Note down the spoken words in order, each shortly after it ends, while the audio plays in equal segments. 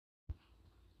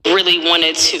Really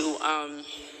wanted to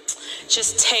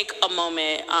just take a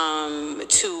moment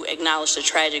to acknowledge the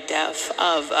tragic death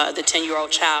of the 10-year-old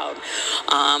child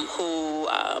who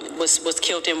was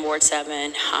killed in Ward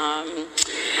 7.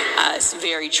 It's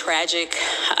very tragic.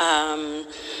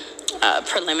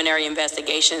 Preliminary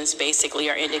investigations basically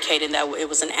are indicating that it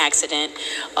was an accident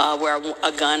where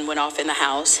a gun went off in the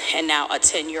house, and now a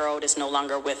 10-year-old is no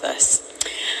longer with us.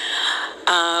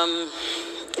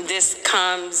 This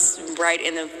comes right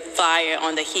in the fire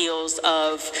on the heels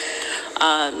of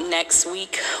next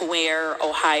week, where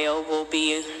Ohio will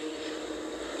be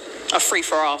a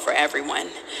free-for-all for everyone.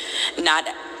 Not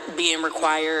being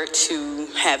required to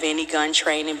have any gun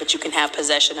training, but you can have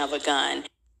possession of a gun.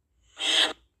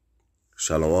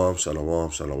 Shalom,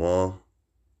 shalom, shalom.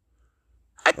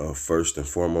 First and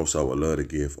foremost, I would love to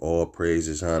give all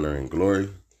praises, honor, and glory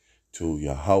to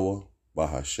Yahweh,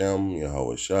 Bahashem,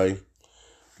 Yahweh Shai,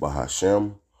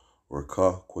 Bahashem,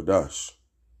 Rakah Quadash.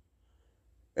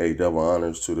 Double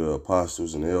honors to the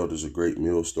apostles and elders of Great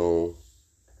Millstone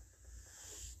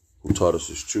who taught us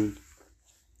His truth.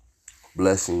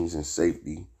 Blessings and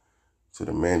safety to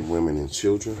the men, women, and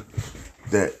children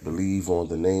that believe on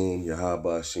the name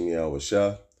Yahweh Hashem Yahweh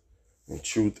Shah in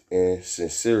truth and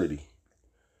sincerity.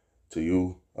 To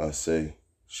you, I say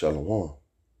shalom. All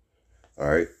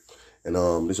right. And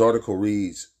this article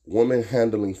reads, woman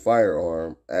handling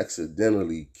firearm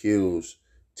accidentally kills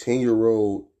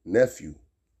 10-year-old nephew.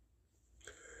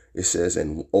 It says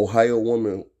an Ohio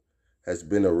woman has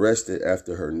been arrested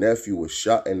after her nephew was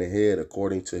shot in the head,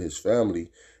 according to his family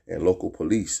and local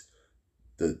police.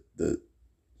 The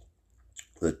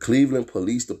Cleveland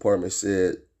Police Department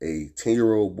said a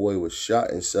 10-year-old boy was shot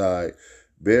inside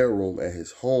bedroom at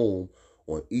his home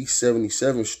on East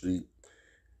 77th Street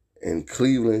in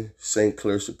Cleveland, St.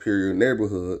 Clair Superior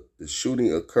neighborhood. The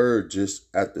shooting occurred just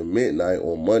after midnight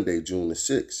on Monday, June the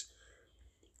 6th.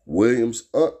 Williams'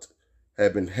 aunt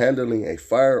had been handling a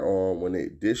firearm when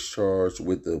it discharged,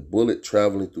 with the bullet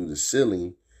traveling through the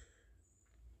ceiling.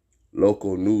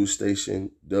 Local news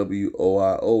station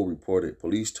WOIO reported.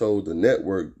 Police told the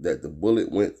network that the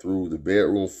bullet went through the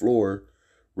bedroom floor,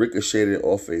 ricocheted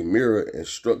off a mirror, and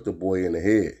struck the boy in the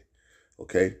head.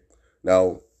 Okay,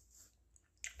 now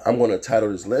I'm going to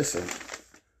title this lesson,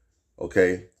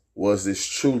 okay, was this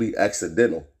truly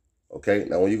accidental? Okay,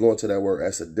 now when you go into that word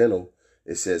accidental,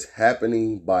 it says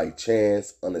happening by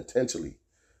chance, unintentionally.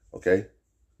 Okay,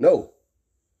 no,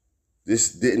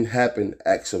 this didn't happen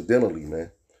accidentally,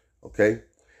 man. Okay,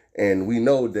 and we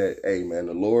know that, hey, man,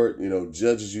 the Lord,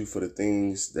 judges you for the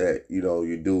things that,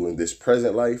 you do in this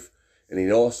present life. And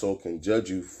He also can judge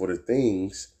you for the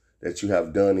things that you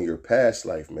have done in your past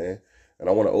life, man. And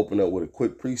I want to open up with a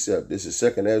quick precept. This is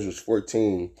 2 Ezra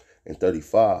 14 and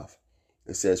 35.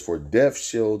 It says, for death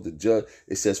shall the judge,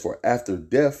 it says, for after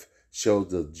death shall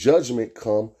the judgment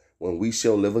come, when we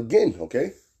shall live again.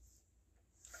 Okay.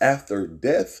 After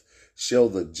death shall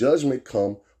the judgment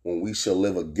come, when we shall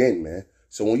live again, man.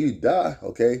 So when you die,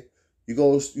 okay, you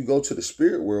go to the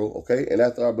spirit world, okay, and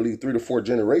after, I believe, 3 to 4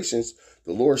 generations,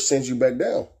 the Lord sends you back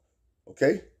down,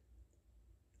 okay,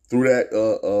 through that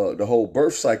the whole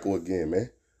birth cycle again, man,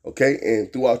 okay,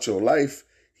 and throughout your life,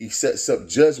 He sets up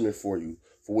judgment for you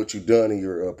for what you've done in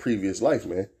your previous life,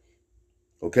 man,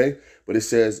 okay. But it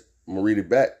says, I'm gonna read it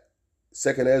back, 2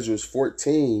 Ezra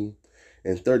 14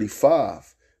 and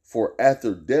 35. For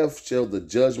after death shall the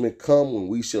judgment come, when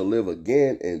we shall live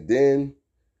again, and then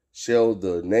shall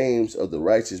the names of the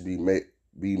righteous be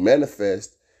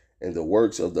manifest, and the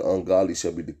works of the ungodly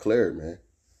shall be declared, man.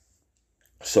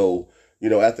 So,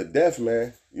 after death,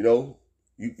 man,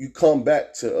 you come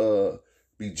back to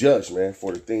be judged, man,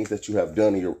 for the things that you have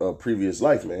done in your previous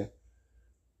life, man.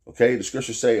 Okay, the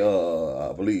scriptures say,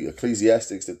 I believe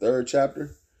Ecclesiastes, the 3rd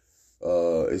chapter.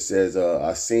 It says,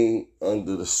 I seen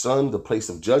under the sun the place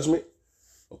of judgment.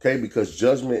 Okay, because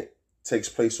judgment takes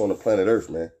place on the planet Earth,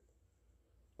 man.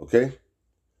 Okay,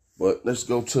 but let's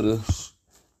go to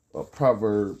the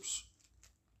Proverbs.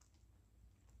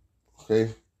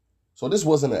 Okay, so this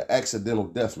wasn't an accidental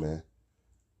death, man.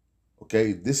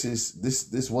 Okay, this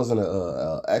wasn't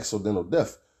a accidental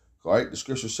death. All right, the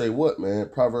scriptures say what, man?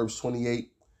 Proverbs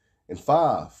 28 and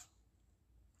 5.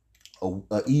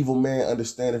 A evil man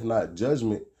understandeth not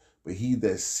judgment, but he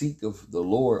that seeketh the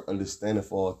Lord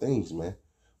understandeth all things, man.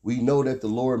 We know that the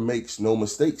Lord makes no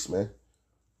mistakes, man.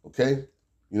 Okay?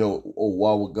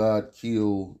 Why would God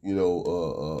kill,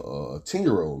 a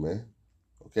 10-year-old, man?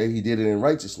 Okay? He did it in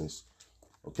righteousness.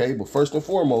 Okay? But first and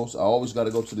foremost, I always got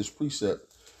to go to this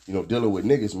precept, dealing with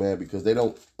niggas, man, because they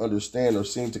don't understand or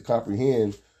seem to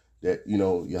comprehend that,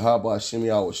 Yahweh Hashem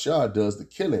Yahweh Shah does the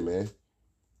killing, man.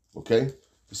 Okay?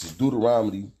 This is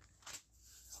Deuteronomy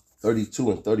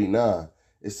 32 and 39.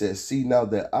 It says, see now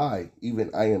that I, even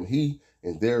I am he,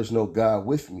 and there is no God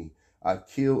with me. I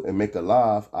kill and make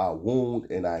alive, I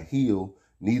wound and I heal.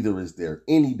 Neither is there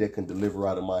any that can deliver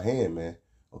out of my hand, man.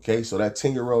 Okay, so that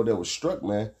 10-year-old that was struck,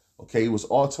 man, okay, he was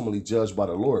ultimately judged by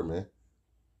the Lord, man.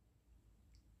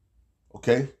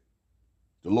 Okay,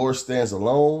 the Lord stands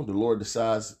alone. The Lord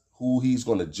decides who he's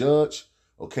going to judge,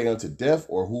 okay, unto death,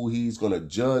 or who he's going to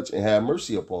judge and have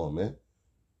mercy upon, man.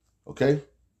 Okay,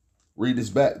 read this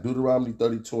back, Deuteronomy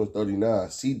 32 and 39.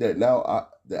 See that now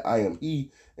that I am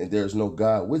he, and there is no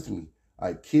God with me.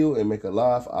 I kill and make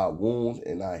alive, I wound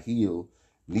and I heal.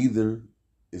 Neither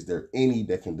is there any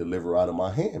that can deliver out of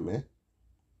my hand, man.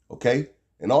 Okay?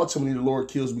 And ultimately, the Lord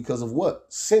kills because of what?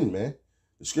 Sin, man.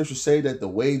 The scriptures say that the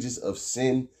wages of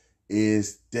sin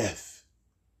is death.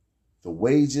 The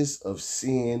wages of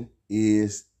sin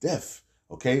is death.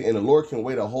 Okay? And the Lord can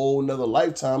wait a whole nother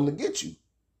lifetime to get you.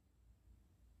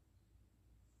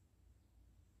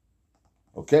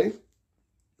 Okay?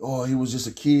 Oh, he was just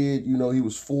a kid. You know, he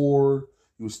was 4.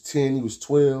 He was 10. He was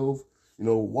 12. You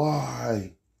know,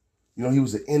 why? You know, he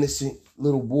was an innocent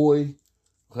little boy.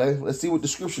 Okay, let's see what the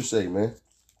scriptures say, man.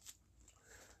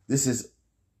 This is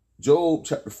Job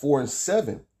chapter 4 and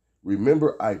 7.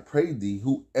 Remember, I pray thee,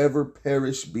 whoever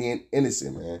perish being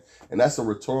innocent, man. And that's a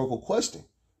rhetorical question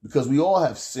because we all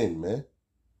have sinned, man.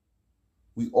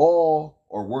 We all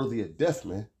are worthy of death,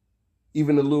 man.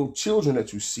 Even the little children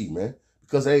that you see, man.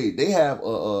 Because, hey, they have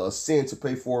a sin to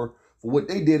pay for what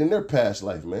they did in their past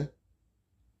life, man.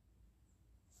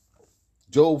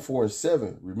 Job 4 and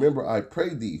 7, remember, I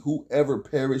pray thee, whoever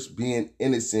perish being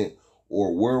innocent,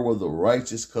 or where will the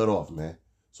righteous cut off, man?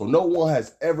 So no one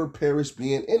has ever perished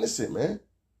being innocent, man.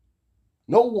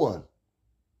 No one.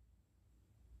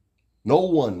 No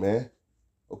one, man.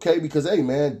 Okay, because, hey,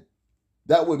 man,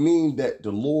 that would mean that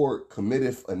the Lord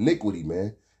committeth iniquity,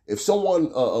 man. If someone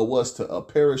was to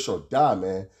perish or die,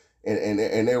 man,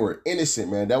 and they were innocent,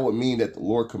 man, that would mean that the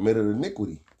Lord committed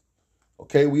iniquity.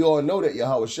 Okay, we all know that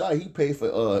Yahweh Shai, he paid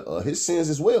for his sins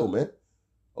as well, man.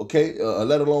 Okay,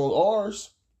 let alone ours.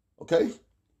 Okay,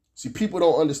 see, people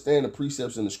don't understand the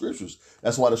precepts in the scriptures.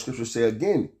 That's why the scriptures say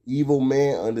again, evil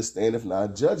man understandeth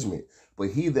not judgment, but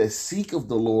he that seeketh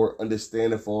the Lord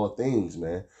understandeth all things,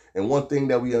 man. And one thing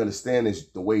that we understand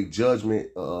is the way judgment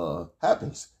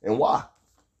happens and why.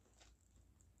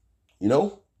 You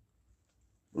know,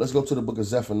 let's go to the book of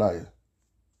Zephaniah.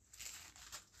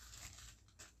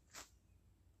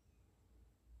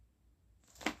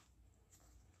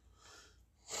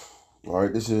 All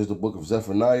right, this is the book of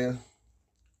Zephaniah,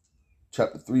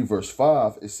 chapter 3, verse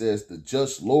 5. It says, the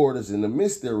just Lord is in the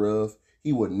midst thereof.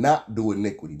 He will not do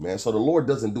iniquity, man. So the Lord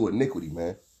doesn't do iniquity,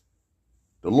 man.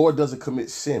 The Lord doesn't commit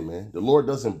sin, man. The Lord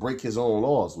doesn't break his own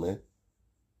laws, man.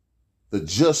 The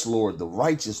just Lord, the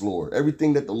righteous Lord.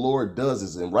 Everything that the Lord does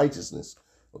is in righteousness,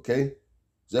 okay?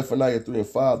 Zephaniah 3 and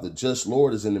 5, the just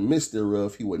Lord is in the midst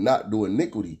thereof. He will not do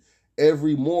iniquity.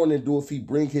 Every morning doeth he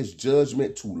bring his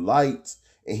judgment to light,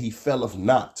 and he faileth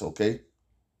not, okay?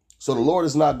 So the Lord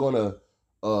is not gonna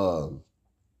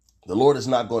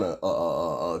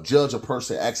judge a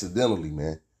person accidentally,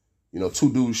 man. You know,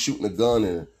 2 dudes shooting a gun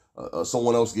and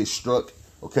someone else gets struck.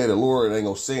 Okay, the Lord ain't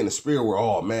gonna say in the spirit where,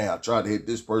 oh man, I tried to hit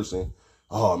this person.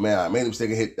 Oh man, I made a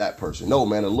mistake and hit that person. No,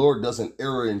 man, the Lord doesn't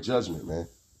err in judgment, man.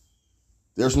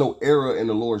 There's no error in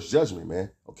the Lord's judgment,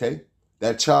 man. Okay,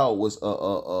 that child was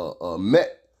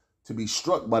met to be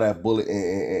struck by that bullet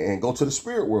and go to the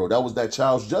spirit world. That was that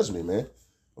child's judgment, man.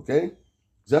 Okay?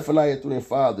 Zephaniah 3 and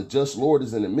 5, the just Lord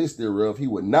is in the midst thereof. He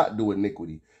would not do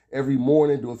iniquity. Every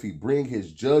morning doeth he bring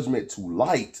his judgment to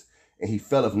light, and he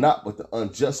faileth not, but the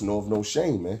unjust know of no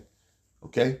shame, man.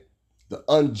 Okay? The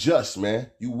unjust, man.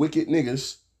 You wicked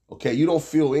niggas. Okay? You don't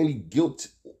feel any guilt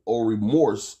or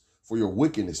remorse for your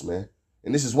wickedness, man.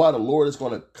 And this is why the Lord is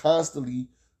going to constantly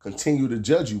continue to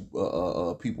judge you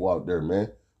people out there,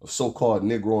 man, of so-called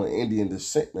Negro and Indian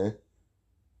descent, man.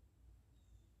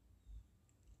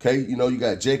 Okay, you know, you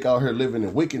got Jake out here living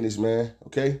in wickedness, man,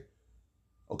 okay?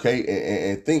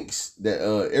 Okay, and thinks that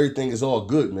everything is all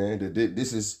good, man. That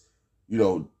this is, you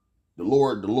know, the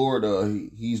Lord,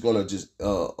 he's going to just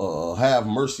have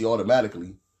mercy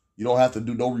automatically. You don't have to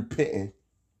do no repenting.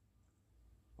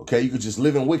 Okay, you could just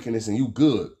live in wickedness and you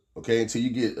good, okay, until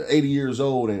you get 80 years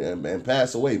old and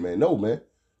pass away, man. No, man.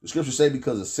 The scriptures say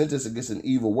because a sentence against an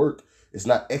evil work is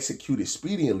not executed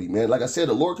expediently, man. Like I said,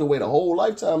 the Lord can wait a whole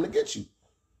lifetime to get you.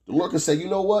 The Lord can say, you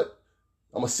know what?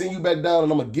 I'm going to send you back down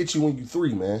and I'm going to get you when you're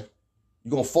 3, man.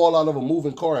 You're going to fall out of a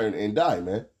moving car and die,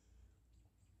 man.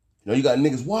 You know, you got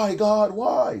niggas, why, God,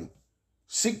 why?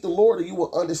 Seek the Lord and you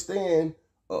will understand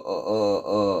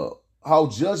how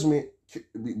judgment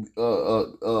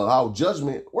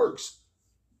works.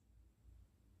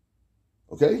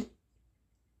 Okay,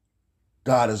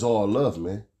 God is all love,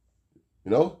 man.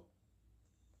 You know,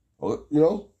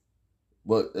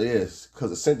 But yes,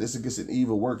 because a sentence against an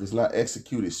evil work is not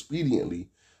executed expediently.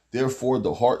 Therefore,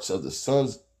 the hearts of the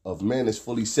sons of men is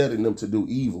fully set in them to do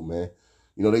evil, man.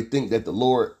 They think that the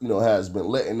Lord, has been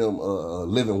letting them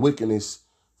live in wickedness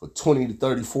for 20 to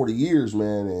 30, 40 years,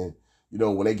 man. And,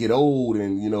 when they get old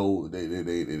and,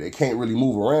 they can't really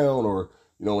move around, or,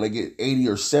 when they get 80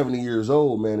 or 70 years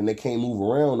old, man, and they can't move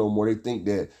around no more, they think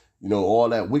that, all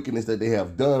that wickedness that they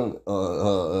have done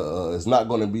is not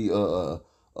going to be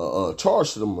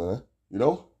charged to them, man.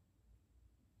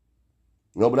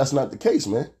 But that's not the case,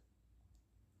 man.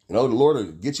 The Lord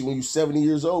will get you when you're 70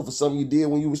 years old for something you did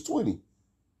when you was 20.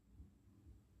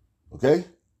 Okay?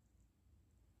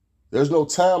 There's no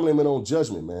time limit on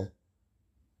judgment, man.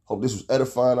 Hope this was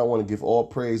edifying. I want to give all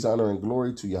praise, honor, and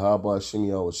glory to Yahweh Hashem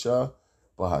Yahweh Shah,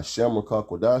 Bahashem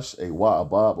Rakakwadash, A Wa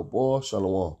Abba Abba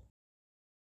Shalom.